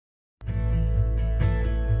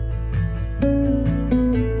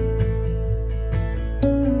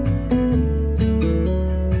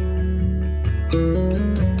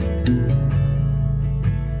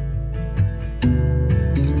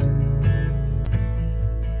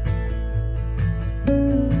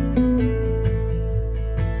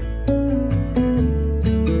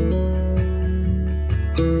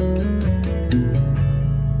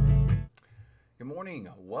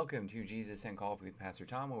Welcome to Jesus and Coffee with Pastor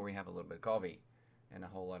Tom, where we have a little bit of coffee and a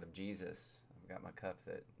whole lot of Jesus. I've got my cup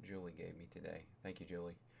that Julie gave me today. Thank you,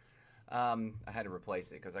 Julie. I had to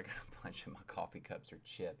replace it because I got a bunch of my coffee cups are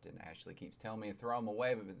chipped, and Ashley keeps telling me to throw them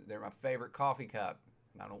away, but they're my favorite coffee cup,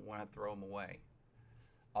 and I don't want to throw them away.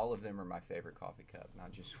 All of them are my favorite coffee cup,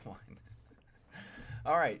 not just one.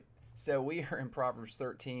 All right, so we are in Proverbs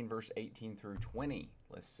 13, verse 18 through 20.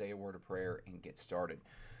 Let's say a word of prayer and get started.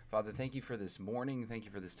 Father, thank you for this morning. Thank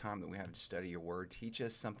you for this time that we have to study your word. Teach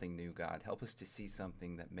us something new, God. Help us to see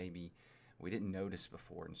something that maybe we didn't notice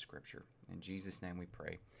before in Scripture. In Jesus' name we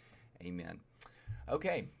pray. Amen.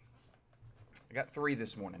 Okay, I got 3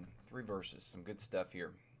 this morning, 3 verses, some good stuff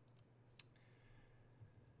here.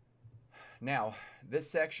 Now, this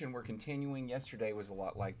section we're continuing. Yesterday was a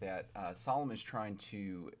lot like that. Solomon's trying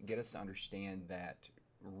to get us to understand that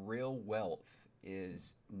real wealth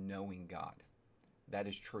is knowing God. That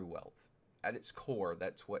is true wealth. At its core,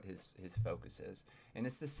 that's what his focus is. And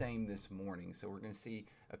it's the same this morning. So we're going to see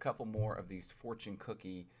a couple more of these fortune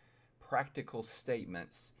cookie practical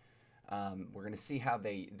statements. We're going to see how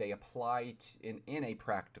they apply in a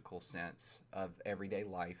practical sense of everyday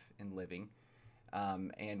life and living.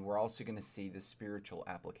 And we're also going to see the spiritual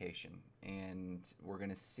application. And we're going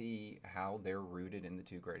to see how they're rooted in the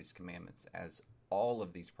 2 greatest commandments, as all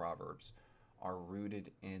of these Proverbs are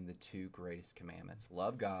rooted in the 2 greatest commandments.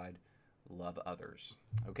 Love God, love others.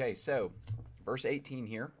 Okay, so verse 18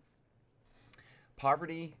 here.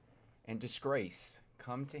 Poverty and disgrace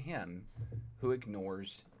come to him who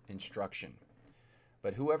ignores instruction,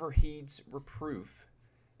 but whoever heeds reproof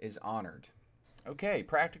is honored. Okay,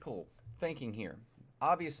 practical thinking here.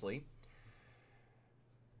 Obviously,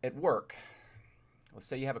 at work, let's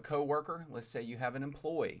say you have a coworker, let's say you have an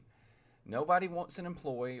employee. Nobody wants an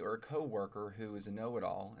employee or a coworker who is a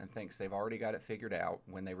know-it-all and thinks they've already got it figured out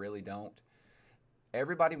when they really don't.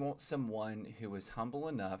 Everybody wants someone who is humble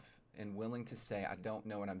enough and willing to say, I don't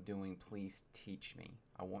know what I'm doing, please teach me.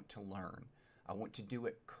 I want to learn. I want to do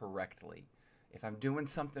it correctly. If I'm doing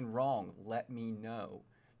something wrong, let me know.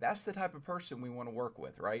 That's the type of person we want to work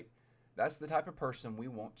with, right? That's the type of person we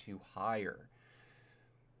want to hire.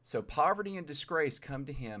 So poverty and disgrace come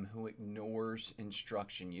to him who ignores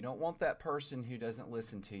instruction. You don't want that person who doesn't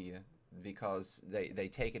listen to you because they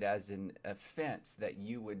take it as an offense that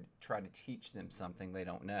you would try to teach them something they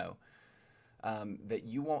don't know. That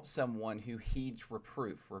you want someone who heeds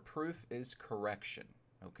reproof. Reproof is correction,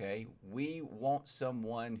 okay? We want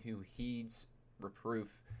someone who heeds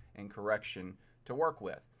reproof and correction to work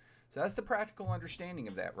with. So that's the practical understanding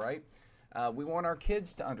of that, right? We want our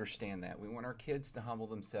kids to understand that. We want our kids to humble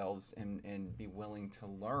themselves and be willing to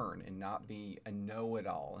learn and not be a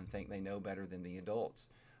know-it-all and think they know better than the adults,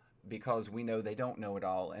 because we know they don't know it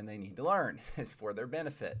all and they need to learn. It's for their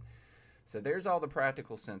benefit. So there's all the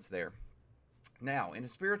practical sense there. Now, in a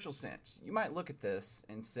spiritual sense, you might look at this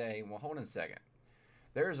and say, well, hold on a second.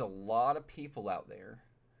 There's a lot of people out there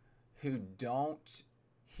who don't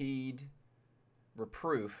heed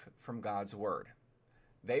reproof from God's word.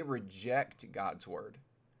 They reject God's word.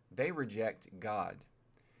 They reject God.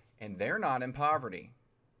 And they're not in poverty.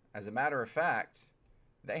 As a matter of fact,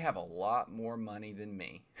 they have a lot more money than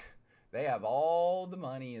me. They have all the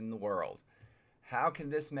money in the world. How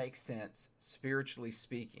can this make sense spiritually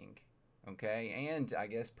speaking? Okay, and I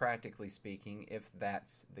guess practically speaking, if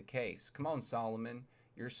that's the case. Come on, Solomon,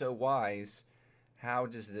 you're so wise. How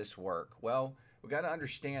does this work? Well, we got to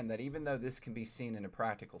understand that even though this can be seen in a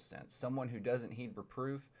practical sense, someone who doesn't heed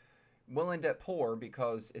reproof will end up poor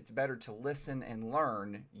because it's better to listen and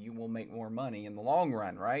learn. You will make more money in the long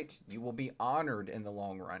run, right? You will be honored in the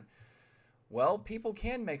long run. Well, people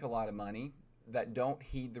can make a lot of money that don't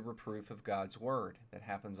heed the reproof of God's word. That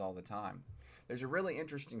happens all the time. There's a really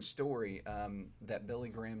interesting story that Billy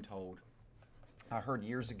Graham told. I heard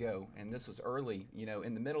years ago, and this was early,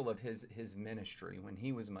 in the middle of his ministry when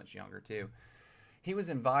he was much younger too. He was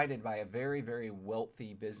invited by a very, very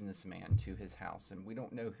wealthy businessman to his house, and we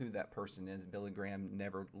don't know who that person is. Billy Graham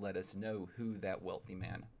never let us know who that wealthy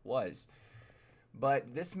man was.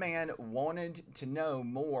 But this man wanted to know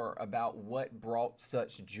more about what brought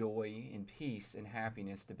such joy and peace and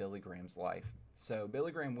happiness to Billy Graham's life. So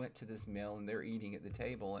Billy Graham went to this meal, and they're eating at the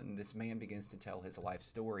table, and this man begins to tell his life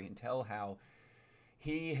story and tell how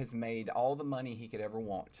he has made all the money he could ever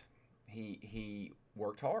want. He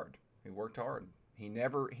worked hard. He worked hard. He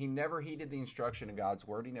never heeded the instruction of God's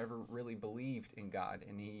word. He never really believed in God,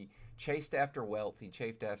 and he chased after wealth. He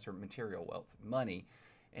chased after material wealth, money,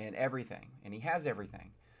 and everything. And he has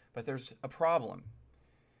everything. But there's a problem.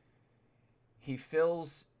 He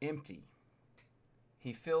feels empty.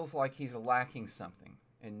 He feels like he's lacking something.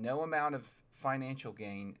 and no amount of financial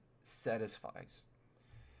gain satisfies.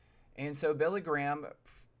 And so Billy Graham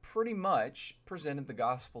pretty much presented the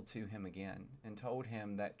gospel to him again and told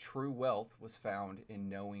him that true wealth was found in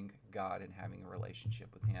knowing God and having a relationship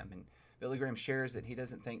with him. And Billy Graham shares that he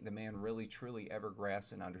doesn't think the man really truly ever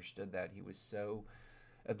grasped and understood that. He was so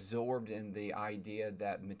absorbed in the idea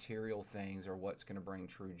that material things are what's going to bring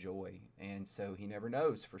true joy. And so he never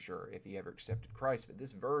knows for sure if he ever accepted Christ. But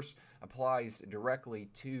this verse applies directly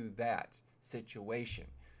to that situation.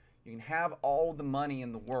 You can have all the money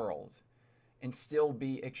in the world and still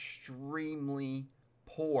be extremely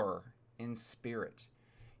poor in spirit.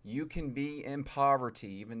 You can be in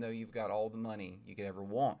poverty even though you've got all the money you could ever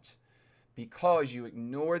want, because you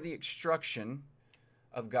ignore the instruction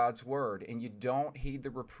of God's word and you don't heed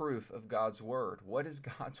the reproof of God's word. What does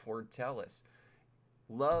God's word tell us?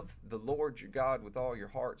 Love the Lord your God with all your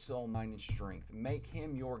heart, soul, mind, and strength. Make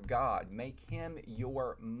him your God. Make him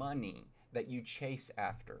your money that you chase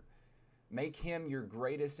after. Make him your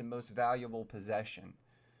greatest and most valuable possession.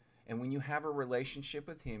 And when you have a relationship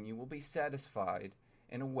with him, you will be satisfied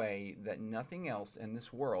in a way that nothing else in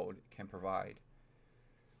this world can provide.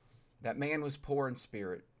 That man was poor in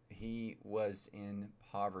spirit. He was in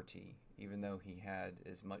poverty, even though he had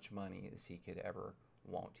as much money as he could ever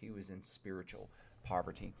want. He was in spiritual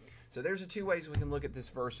poverty. So there's the two ways we can look at this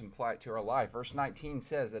verse and apply it to our life. Verse 19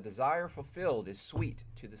 says, "A desire fulfilled is sweet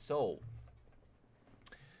to the soul,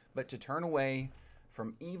 but to turn away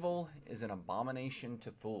from evil is an abomination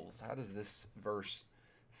to fools." How does this verse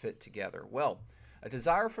fit together? Well, a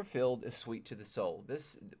desire fulfilled is sweet to the soul.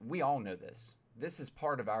 We all know this. This is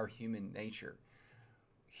part of our human nature.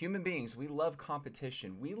 Human beings, we love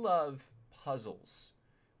competition. We love puzzles.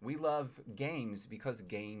 We love games because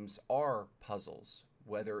games are puzzles,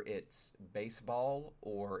 whether it's baseball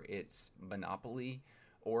or it's Monopoly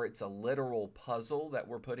or it's a literal puzzle that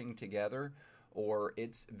we're putting together, or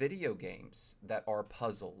it's video games that are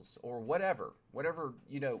puzzles, or whatever,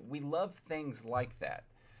 we love things like that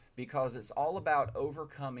because it's all about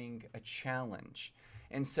overcoming a challenge.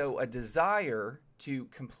 And so a desire to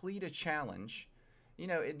complete a challenge,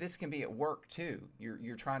 this can be at work too.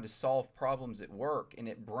 You're trying to solve problems at work, and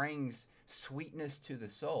it brings sweetness to the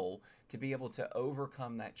soul to be able to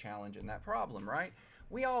overcome that challenge and that problem, right?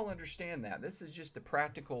 We all understand that. This is just a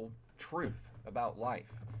practical truth about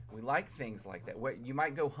life. We like things like that. You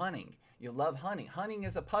might go hunting. You love hunting. Hunting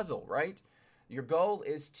is a puzzle, right? Your goal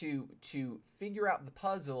is to figure out the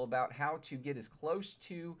puzzle about how to get as close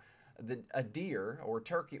to a deer or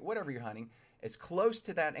turkey, whatever you're hunting, as close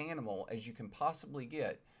to that animal as you can possibly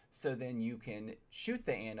get, so then you can shoot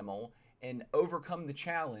the animal and overcome the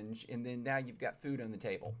challenge, and then now you've got food on the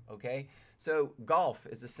table, okay? So golf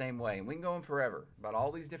is the same way, and we can go on forever about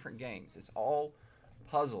all these different games. It's all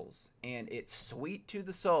puzzles, and it's sweet to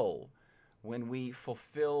the soul when we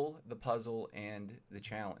fulfill the puzzle and the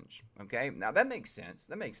challenge, okay? Now that makes sense,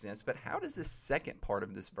 but how does this second part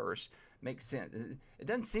of this verse make sense? It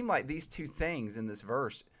doesn't seem like these two things in this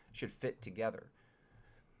verse should fit together.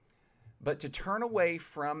 But to turn away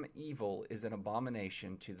from evil is an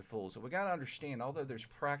abomination to the fools. So we got to understand, although there's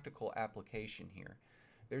practical application here,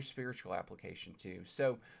 there's spiritual application too.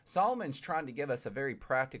 So Solomon's trying to give us a very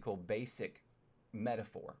practical, basic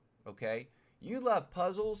metaphor, okay? You love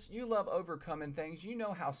puzzles, you love overcoming things, you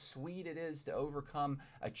know how sweet it is to overcome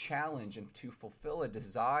a challenge and to fulfill a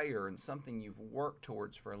desire and something you've worked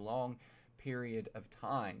towards for a long period of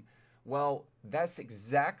time. Well, that's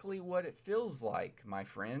exactly what it feels like, my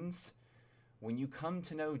friends, when you come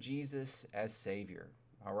to know Jesus as Savior,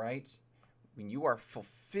 all right? When you are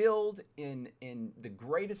fulfilled in the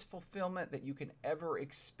greatest fulfillment that you can ever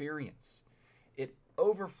experience, it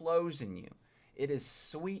overflows in you. It is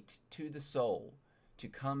sweet to the soul to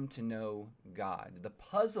come to know God. The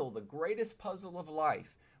puzzle, the greatest puzzle of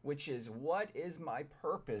life, which is, what is my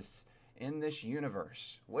purpose in this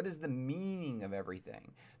universe? What is the meaning of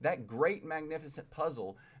everything? That great, magnificent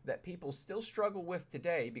puzzle that people still struggle with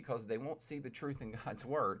today because they won't see the truth in God's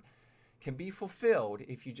Word can be fulfilled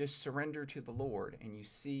if you just surrender to the Lord and you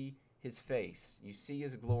see His face. You see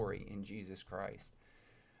His glory in Jesus Christ.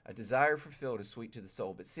 A desire fulfilled is sweet to the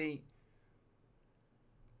soul. But see,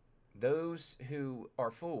 those who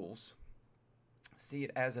are fools see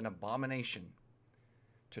it as an abomination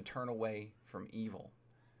to turn away from evil,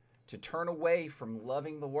 to turn away from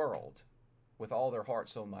loving the world with all their heart,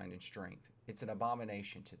 soul, mind, and strength. It's an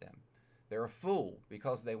abomination to them. They're a fool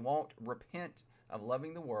because they won't repent of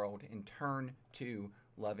loving the world and turn to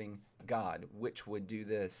loving God, which would do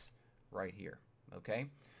this right here, okay?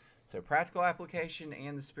 So practical application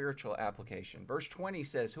and the spiritual application. Verse 20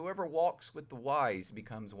 says, "Whoever walks with the wise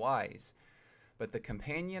becomes wise, but the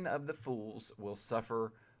companion of the fools will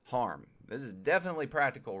suffer harm. This is definitely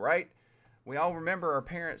practical, right? We all remember our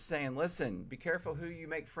parents saying, listen, be careful who you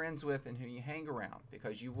make friends with and who you hang around,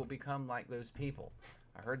 because you will become like those people.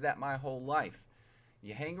 I heard that my whole life.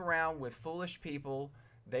 You hang around with foolish people,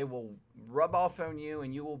 they will rub off on you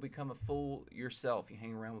and you will become a fool yourself. You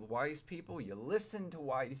hang around with wise people, you listen to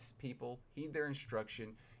wise people, heed their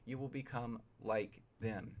instruction, you will become like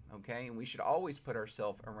them, okay? And we should always put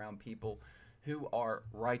ourselves around people who are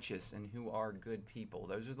righteous and who are good people.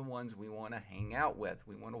 Those are the ones we want to hang out with,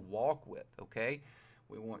 we want to walk with, okay?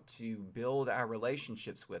 We want to build our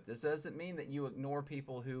relationships with. This doesn't mean that you ignore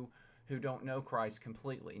people who don't know Christ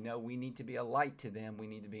completely. No, we need to be a light to them. We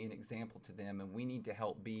need to be an example to them, and we need to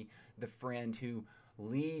help be the friend who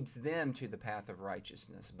leads them to the path of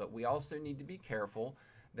righteousness. But we also need to be careful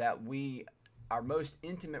that our most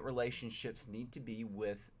intimate relationships need to be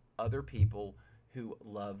with other people who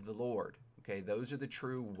love the Lord. Okay, those are the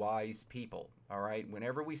true wise people, all right?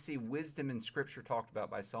 Whenever we see wisdom in Scripture talked about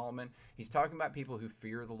by Solomon, he's talking about people who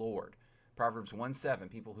fear the Lord. Proverbs 1:7,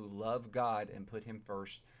 people who love God and put him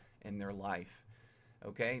first in their life.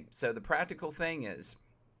 Okay, so the practical thing is,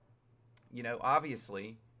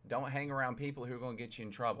 obviously, don't hang around people who are going to get you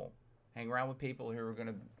in trouble. Hang around with people who are going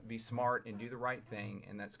to be smart and do the right thing,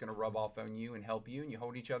 and that's going to rub off on you and help you, and you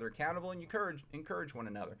hold each other accountable and you encourage one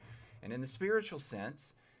another. And in the spiritual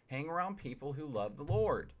sense, hang around people who love the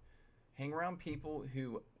Lord. Hang around people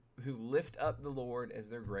who lift up the Lord as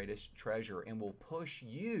their greatest treasure and will push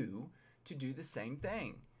you to do the same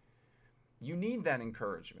thing. You need that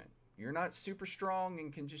encouragement. You're not super strong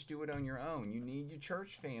and can just do it on your own. You need your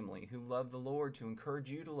church family who love the Lord to encourage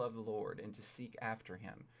you to love the Lord and to seek after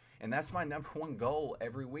him. And that's my number one goal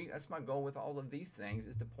every week. That's my goal with all of these things,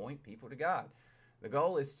 is to point people to God. The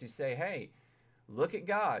goal is to say, hey, look at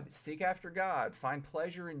God, seek after God, find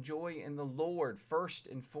pleasure and joy in the Lord first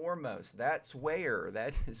and foremost. That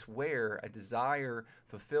is where a desire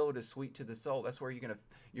fulfilled is sweet to the soul. That's where you're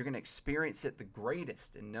gonna experience it the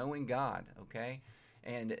greatest, in knowing God, okay?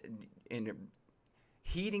 And in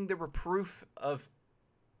heeding the reproof of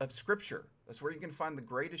Scripture. That's where you can find the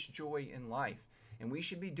greatest joy in life. And we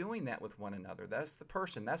should be doing that with one another. That's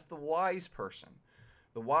the wise person.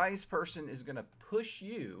 The wise person is going to push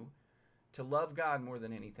you to love God more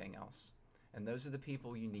than anything else. And those are the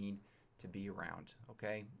people you need to be around,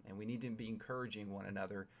 okay? And we need to be encouraging one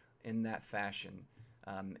another in that fashion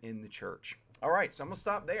in the church. All right, so I'm going to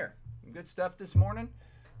stop there. Good stuff this morning.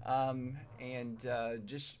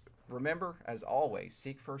 Just remember, as always,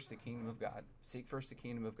 seek first the kingdom of God. Seek first the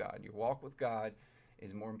kingdom of God. Your walk with God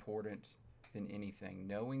is more important than anything.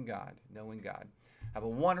 Knowing God. Have a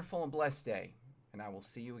wonderful and blessed day, and I will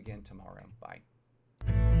see you again tomorrow. Bye.